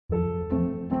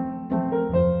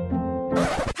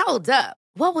Hold up.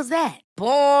 What was that?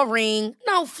 Boring.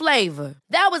 No flavor.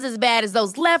 That was as bad as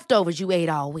those leftovers you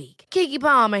ate all week. Keke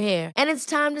Palmer here, and it's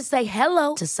time to say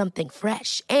hello to something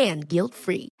fresh and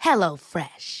guilt-free. Hello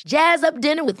Fresh. Jazz up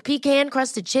dinner with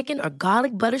pecan-crusted chicken or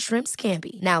garlic butter shrimp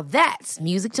scampi. Now that's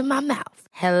music to my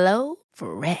mouth. Hello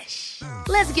Fresh.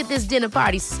 Let's get this dinner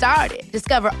party started.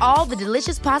 Discover all the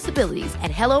delicious possibilities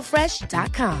at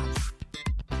hellofresh.com.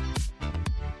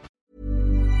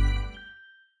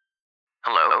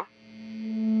 Hello?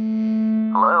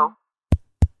 Hello?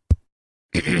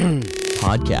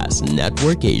 Podcast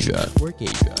Network Asia.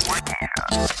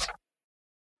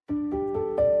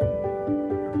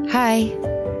 Hai,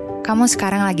 kamu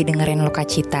sekarang lagi dengerin Loka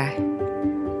Cita.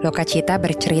 Loka Cita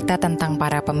bercerita tentang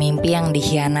para pemimpi yang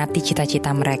dikhianati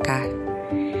cita-cita mereka.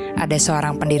 Ada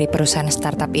seorang pendiri perusahaan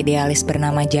startup idealis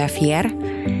bernama Javier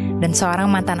dan seorang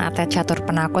mantan atlet catur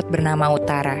penakut bernama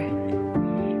Utara.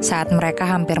 Saat mereka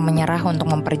hampir menyerah untuk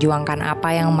memperjuangkan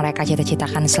apa yang mereka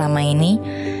cita-citakan selama ini,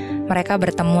 mereka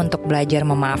bertemu untuk belajar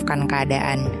memaafkan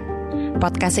keadaan.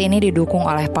 Podcast ini didukung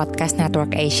oleh Podcast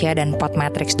Network Asia dan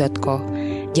podmetrics.co.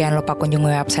 Jangan lupa kunjungi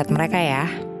website mereka ya.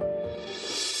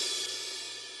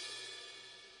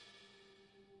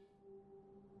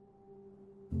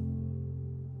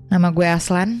 Nama gue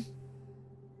Aslan,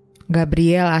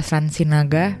 Gabriel Aslan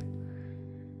Sinaga.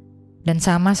 Dan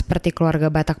sama seperti keluarga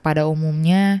Batak pada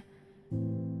umumnya,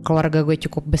 keluarga gue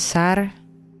cukup besar,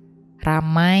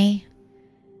 ramai,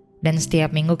 dan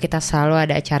setiap minggu kita selalu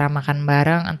ada acara makan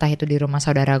bareng, entah itu di rumah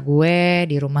saudara gue,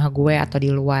 di rumah gue, atau di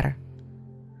luar.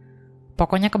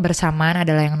 Pokoknya kebersamaan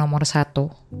adalah yang nomor satu.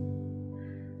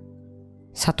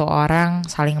 Satu orang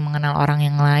saling mengenal orang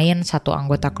yang lain, satu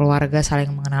anggota keluarga saling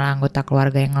mengenal anggota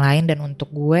keluarga yang lain, dan untuk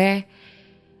gue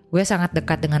sangat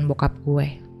dekat dengan bokap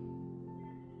gue.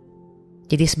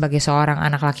 Jadi sebagai seorang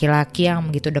anak laki-laki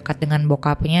yang begitu dekat dengan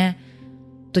bokapnya,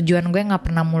 tujuan gue gak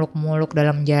pernah muluk-muluk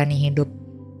dalam jalani hidup.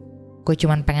 Gue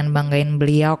cuma pengen banggain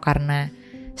beliau karena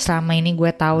selama ini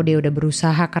gue tahu dia udah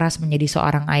berusaha keras menjadi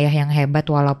seorang ayah yang hebat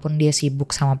walaupun dia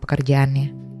sibuk sama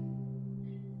pekerjaannya.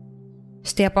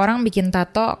 Setiap orang bikin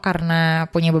tato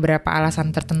karena punya beberapa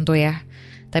alasan tertentu ya.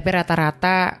 Tapi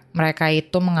rata-rata mereka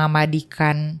itu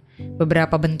mengabadikan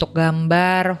beberapa bentuk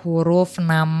gambar, huruf,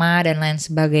 nama, dan lain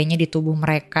sebagainya di tubuh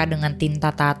mereka dengan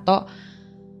tinta tato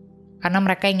karena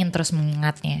mereka ingin terus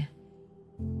mengingatnya.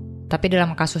 Tapi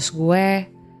dalam kasus gue,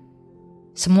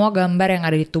 semua gambar yang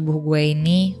ada di tubuh gue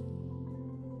ini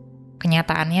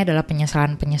kenyataannya adalah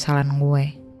penyesalan-penyesalan gue.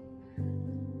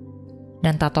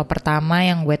 Dan tato pertama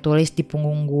yang gue tulis di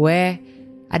punggung gue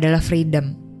adalah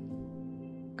freedom,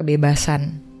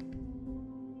 kebebasan.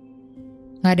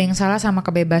 Gak ada yang salah sama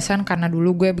kebebasan karena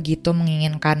dulu gue begitu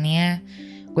menginginkannya.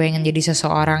 Gue ingin jadi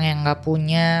seseorang yang gak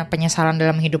punya penyesalan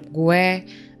dalam hidup gue.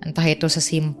 Entah itu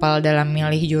sesimpel dalam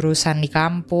milih jurusan di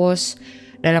kampus,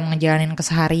 dalam ngejalanin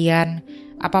keseharian.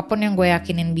 Apapun yang gue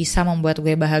yakinin bisa membuat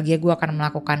gue bahagia, gue akan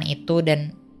melakukan itu.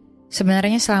 Dan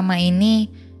sebenarnya selama ini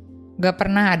gak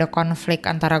pernah ada konflik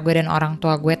antara gue dan orang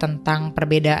tua gue tentang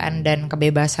perbedaan dan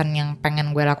kebebasan yang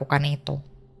pengen gue lakukan itu.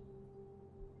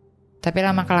 Tapi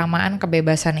lama-kelamaan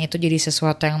kebebasan itu jadi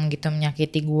sesuatu yang begitu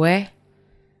menyakiti gue.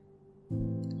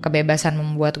 Kebebasan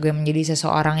membuat gue menjadi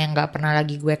seseorang yang gak pernah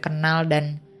lagi gue kenal,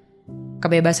 dan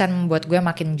kebebasan membuat gue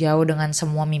makin jauh dengan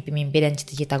semua mimpi-mimpi dan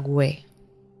cita-cita gue.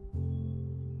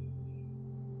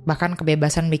 Bahkan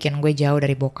kebebasan bikin gue jauh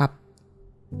dari bokap.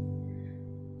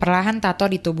 Perlahan tato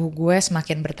di tubuh gue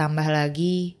semakin bertambah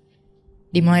lagi.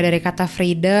 Dimulai dari kata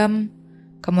freedom,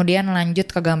 kemudian lanjut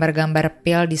ke gambar-gambar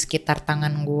pil di sekitar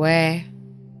tangan gue,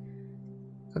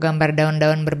 ke gambar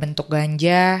daun-daun berbentuk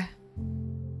ganja,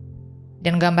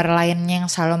 dan gambar lainnya yang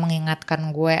selalu mengingatkan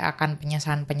gue akan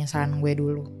penyesalan-penyesalan gue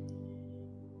dulu.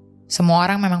 Semua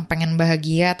orang memang pengen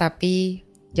bahagia, tapi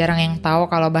jarang yang tahu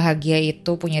kalau bahagia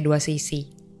itu punya dua sisi.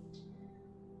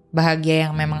 Bahagia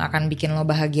yang memang akan bikin lo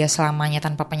bahagia selamanya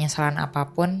tanpa penyesalan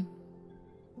apapun,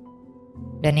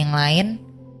 dan yang lain,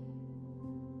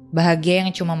 bahagia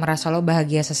yang cuma merasa lo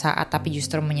bahagia sesaat tapi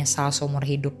justru menyesal seumur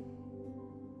hidup.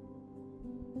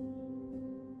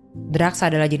 Drugs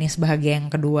adalah jenis bahagia yang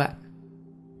kedua.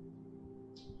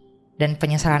 Dan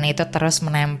penyesalan itu terus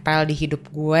menempel di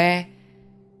hidup gue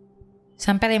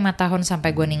sampai 5 tahun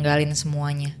sampai gue ninggalin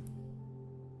semuanya.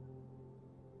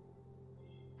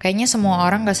 Kayaknya semua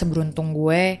orang gak seberuntung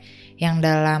gue yang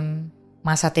dalam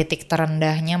masa titik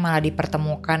terendahnya malah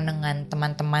dipertemukan dengan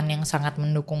teman-teman yang sangat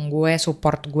mendukung gue,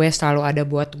 support gue, selalu ada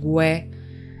buat gue.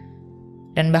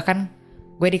 Dan bahkan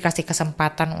gue dikasih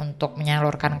kesempatan untuk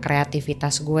menyalurkan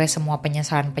kreativitas gue. Semua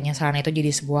penyesalan-penyesalan itu jadi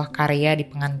sebuah karya di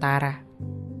pengantara.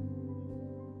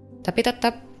 Tapi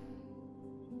tetap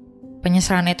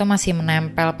Penyesalan itu masih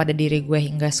menempel pada diri gue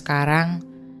hingga sekarang.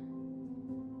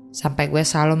 Sampai gue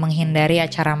selalu menghindari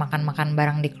acara makan-makan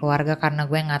bareng di keluarga karena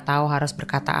gue gak tahu harus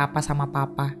berkata apa sama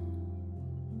papa.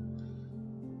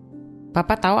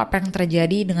 Papa tahu apa yang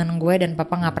terjadi dengan gue dan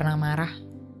papa gak pernah marah.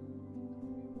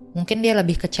 Mungkin dia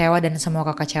lebih kecewa dan semua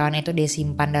kekecewaan itu dia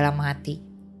simpan dalam hati.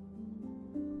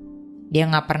 Dia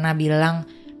gak pernah bilang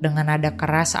dengan nada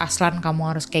keras, Aslan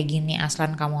kamu harus kayak gini,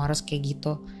 Aslan kamu harus kayak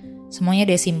gitu. Semuanya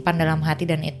dia simpan dalam hati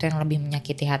dan itu yang lebih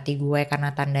menyakiti hati gue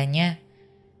karena tandanya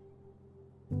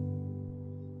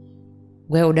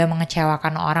gue udah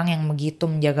mengecewakan orang yang begitu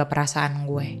menjaga perasaan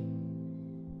gue.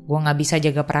 Gue gak bisa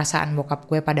jaga perasaan bokap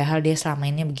gue padahal dia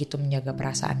selama ini begitu menjaga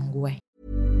perasaan gue.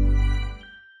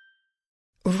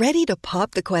 Ready to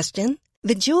pop the question?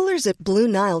 The jewelers at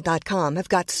BlueNile.com have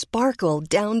got sparkle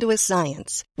down to a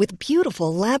science with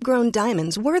beautiful lab-grown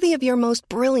diamonds worthy of your most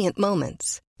brilliant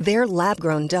moments. Their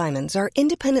lab-grown diamonds are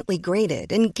independently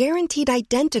graded and guaranteed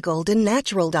identical to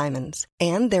natural diamonds,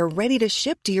 and they're ready to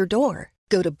ship to your door.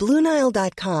 Go to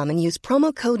BlueNile.com and use promo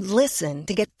code LISTEN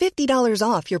to get $50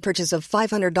 off your purchase of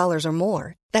 $500 or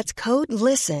more. That's code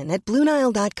LISTEN at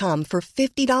BlueNile.com for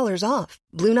 $50 off.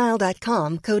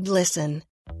 BlueNile.com, code LISTEN.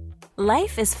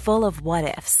 Life is full of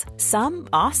what-ifs. Some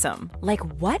awesome, like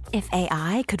what if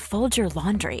AI could fold your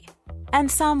laundry?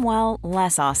 And some, well,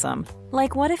 less awesome,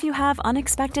 like what if you have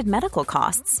unexpected medical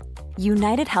costs?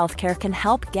 United Healthcare can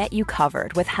help get you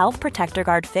covered with Health Protector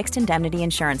Guard fixed indemnity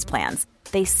insurance plans.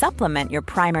 They supplement your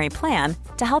primary plan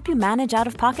to help you manage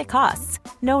out-of-pocket costs.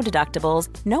 No deductibles,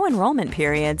 no enrollment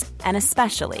periods, and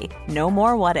especially no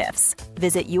more what-ifs.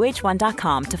 Visit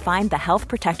uh1.com to find the Health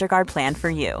Protector Guard plan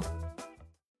for you.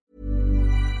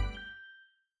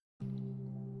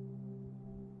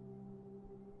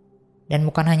 Dan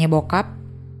bukan hanya bokap,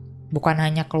 bukan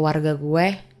hanya keluarga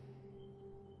gue,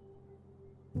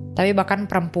 tapi bahkan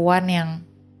perempuan yang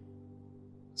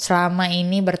selama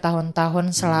ini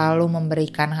bertahun-tahun selalu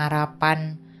memberikan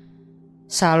harapan,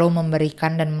 selalu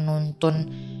memberikan dan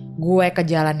menuntun gue ke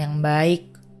jalan yang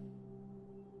baik.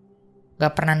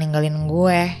 Gak pernah ninggalin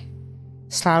gue,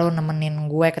 selalu nemenin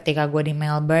gue ketika gue di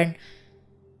Melbourne.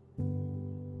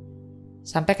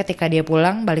 Sampai ketika dia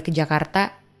pulang balik ke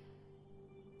Jakarta,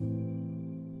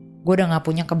 gue udah gak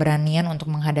punya keberanian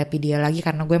untuk menghadapi dia lagi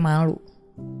karena gue malu.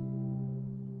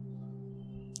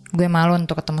 Gue malu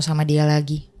untuk ketemu sama dia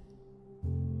lagi.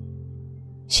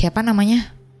 Siapa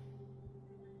namanya?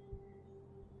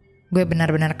 Gue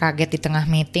benar-benar kaget di tengah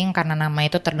meeting karena nama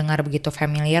itu terdengar begitu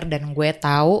familiar dan gue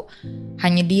tahu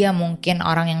hanya dia mungkin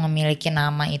orang yang memiliki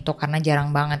nama itu karena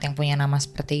jarang banget yang punya nama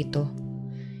seperti itu.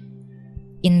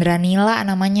 Indranila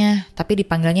namanya, tapi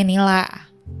dipanggilnya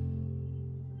Nila.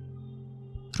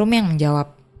 Rumi yang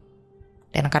menjawab.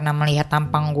 Dan karena melihat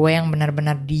tampang gue yang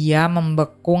benar-benar diam,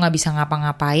 membeku, gak bisa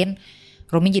ngapa-ngapain,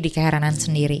 Rumi jadi keheranan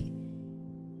sendiri.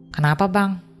 Kenapa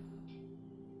bang?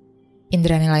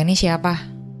 Indranila ini siapa?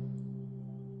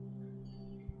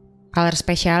 Color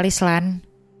spesialis Lan.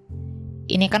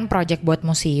 Ini kan project buat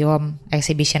museum,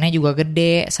 exhibitionnya juga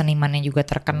gede, senimannya juga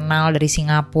terkenal dari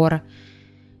Singapura.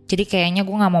 Jadi kayaknya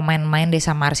gue gak mau main-main deh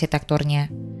sama arsitekturnya.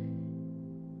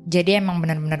 Jadi emang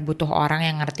benar-benar butuh orang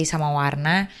yang ngerti sama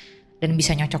warna dan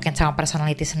bisa nyocokin sama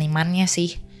personality senimannya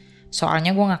sih.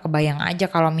 Soalnya gue gak kebayang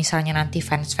aja kalau misalnya nanti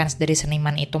fans-fans dari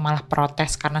seniman itu malah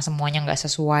protes karena semuanya gak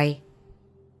sesuai.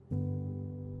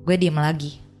 Gue diem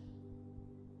lagi.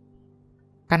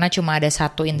 Karena cuma ada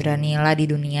satu Indranila di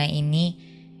dunia ini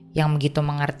yang begitu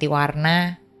mengerti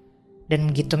warna dan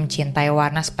begitu mencintai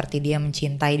warna seperti dia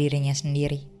mencintai dirinya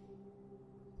sendiri.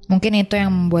 Mungkin itu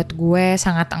yang membuat gue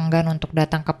sangat enggan untuk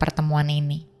datang ke pertemuan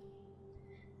ini.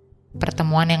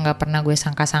 Pertemuan yang gak pernah gue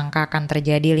sangka-sangka akan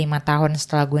terjadi 5 tahun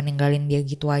setelah gue ninggalin dia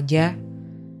gitu aja.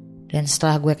 Dan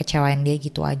setelah gue kecewain dia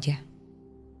gitu aja.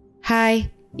 Hai,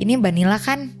 ini Mbak Nila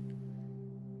kan?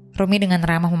 Rumi dengan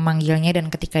ramah memanggilnya dan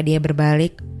ketika dia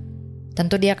berbalik,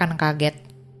 tentu dia akan kaget.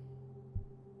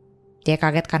 Dia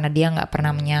kaget karena dia gak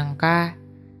pernah menyangka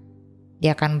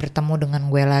dia akan bertemu dengan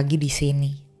gue lagi di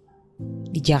sini.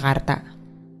 Di Jakarta.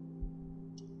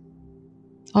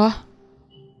 Oh,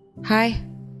 hai.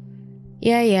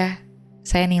 Iya,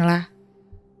 saya Nila.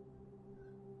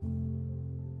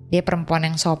 Dia perempuan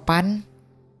yang sopan,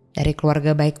 dari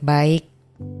keluarga baik-baik.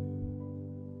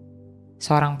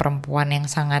 Seorang perempuan yang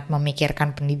sangat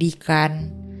memikirkan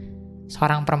pendidikan.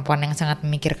 Seorang perempuan yang sangat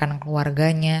memikirkan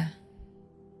keluarganya.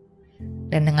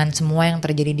 Dan dengan semua yang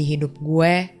terjadi di hidup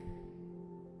gue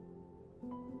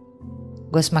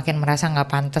semakin merasa gak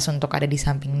pantas untuk ada di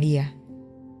samping dia.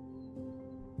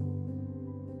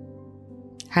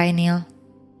 Hai Nil.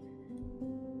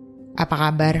 Apa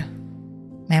kabar?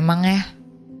 Memang ya?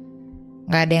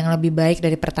 Gak ada yang lebih baik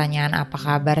dari pertanyaan apa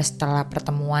kabar setelah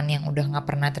pertemuan yang udah gak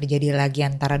pernah terjadi lagi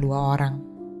antara dua orang.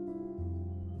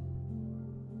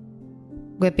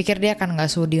 Gue pikir dia akan gak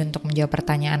sudi untuk menjawab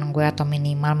pertanyaan gue atau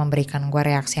minimal memberikan gue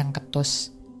reaksi yang ketus.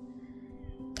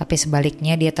 Tapi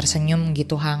sebaliknya dia tersenyum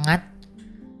gitu hangat,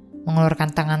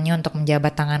 mengulurkan tangannya untuk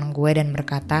menjabat tangan gue dan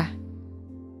berkata,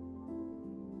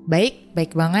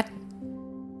 Baik banget.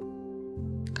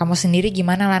 Kamu sendiri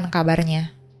gimana Lan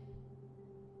kabarnya?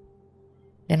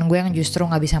 Dan gue yang justru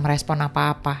gak bisa merespon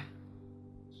apa-apa.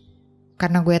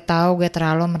 Karena gue tahu gue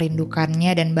terlalu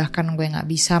merindukannya dan bahkan gue gak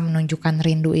bisa menunjukkan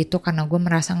rindu itu karena gue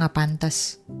merasa gak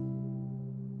pantas.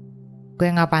 Gue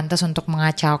gak pantas untuk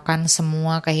mengacaukan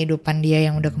semua kehidupan dia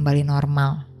yang udah kembali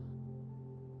normal.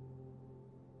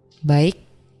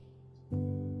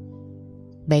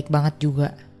 Baik banget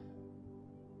juga.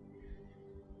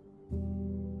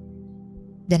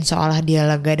 Dan seolah dia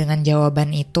lega dengan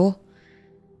jawaban itu,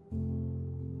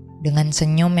 dengan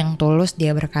senyum yang tulus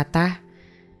dia berkata,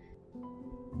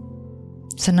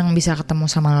 senang bisa ketemu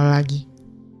sama lo lagi.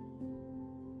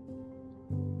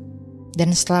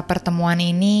 Dan setelah pertemuan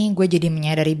ini, gue jadi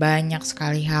menyadari banyak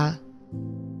sekali hal.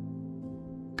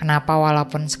 Kenapa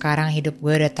walaupun sekarang hidup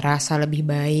gue udah terasa lebih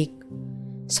baik,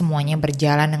 semuanya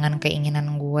berjalan dengan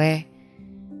keinginan gue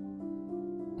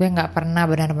gak pernah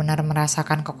benar-benar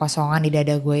merasakan kekosongan di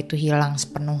dada gue itu hilang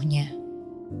sepenuhnya.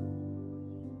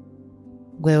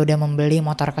 Gue udah membeli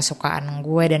motor kesukaan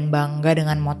gue dan bangga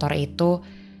dengan motor itu,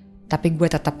 tapi gue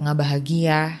tetap gak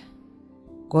bahagia.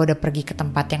 Gue udah pergi ke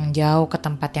tempat yang jauh, ke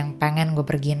tempat yang pengen gue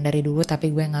pergiin dari dulu, tapi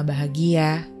gue gak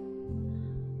bahagia.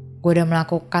 Gue udah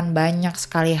melakukan banyak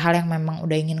sekali hal yang memang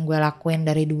udah ingin gue lakuin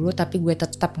dari dulu, tapi gue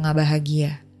tetap gak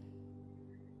bahagia.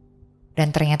 Dan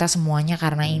ternyata semuanya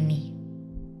karena ini.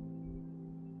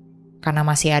 Karena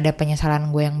masih ada penyesalan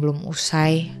gue yang belum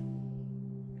usai.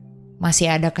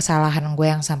 Masih ada kesalahan gue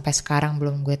yang sampai sekarang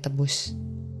belum gue tebus.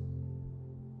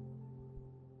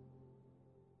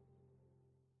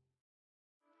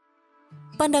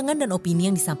 Pandangan dan opini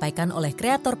yang disampaikan oleh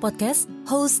kreator podcast,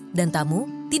 host, dan tamu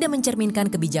tidak mencerminkan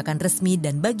kebijakan resmi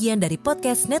dan bagian dari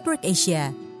Podcast Network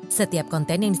Asia. Setiap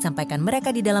konten yang disampaikan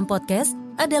mereka di dalam podcast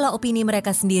adalah opini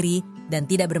mereka sendiri dan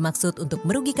tidak bermaksud untuk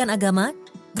merugikan agama,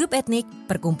 grup etnik,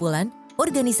 perkumpulan,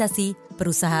 organisasi,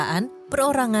 perusahaan,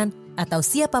 perorangan, atau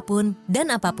siapapun dan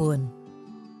apapun.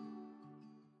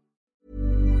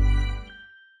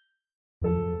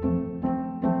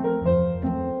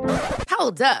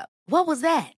 Hold up. What was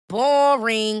that?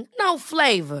 Boring. No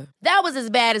flavor. That was as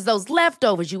bad as those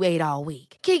leftovers you ate all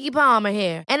week. Keke Palmer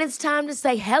here, and it's time to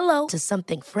say hello to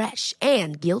something fresh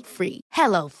and guilt-free.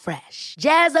 Hello Fresh.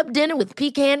 Jazz up dinner with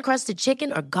pecan-crusted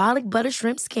chicken or garlic butter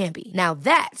shrimp scampi. Now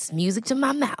that's music to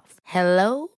my mouth.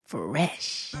 Hello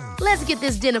Fresh. Let's get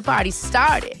this dinner party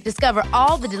started. Discover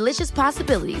all the delicious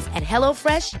possibilities at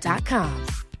HelloFresh.com.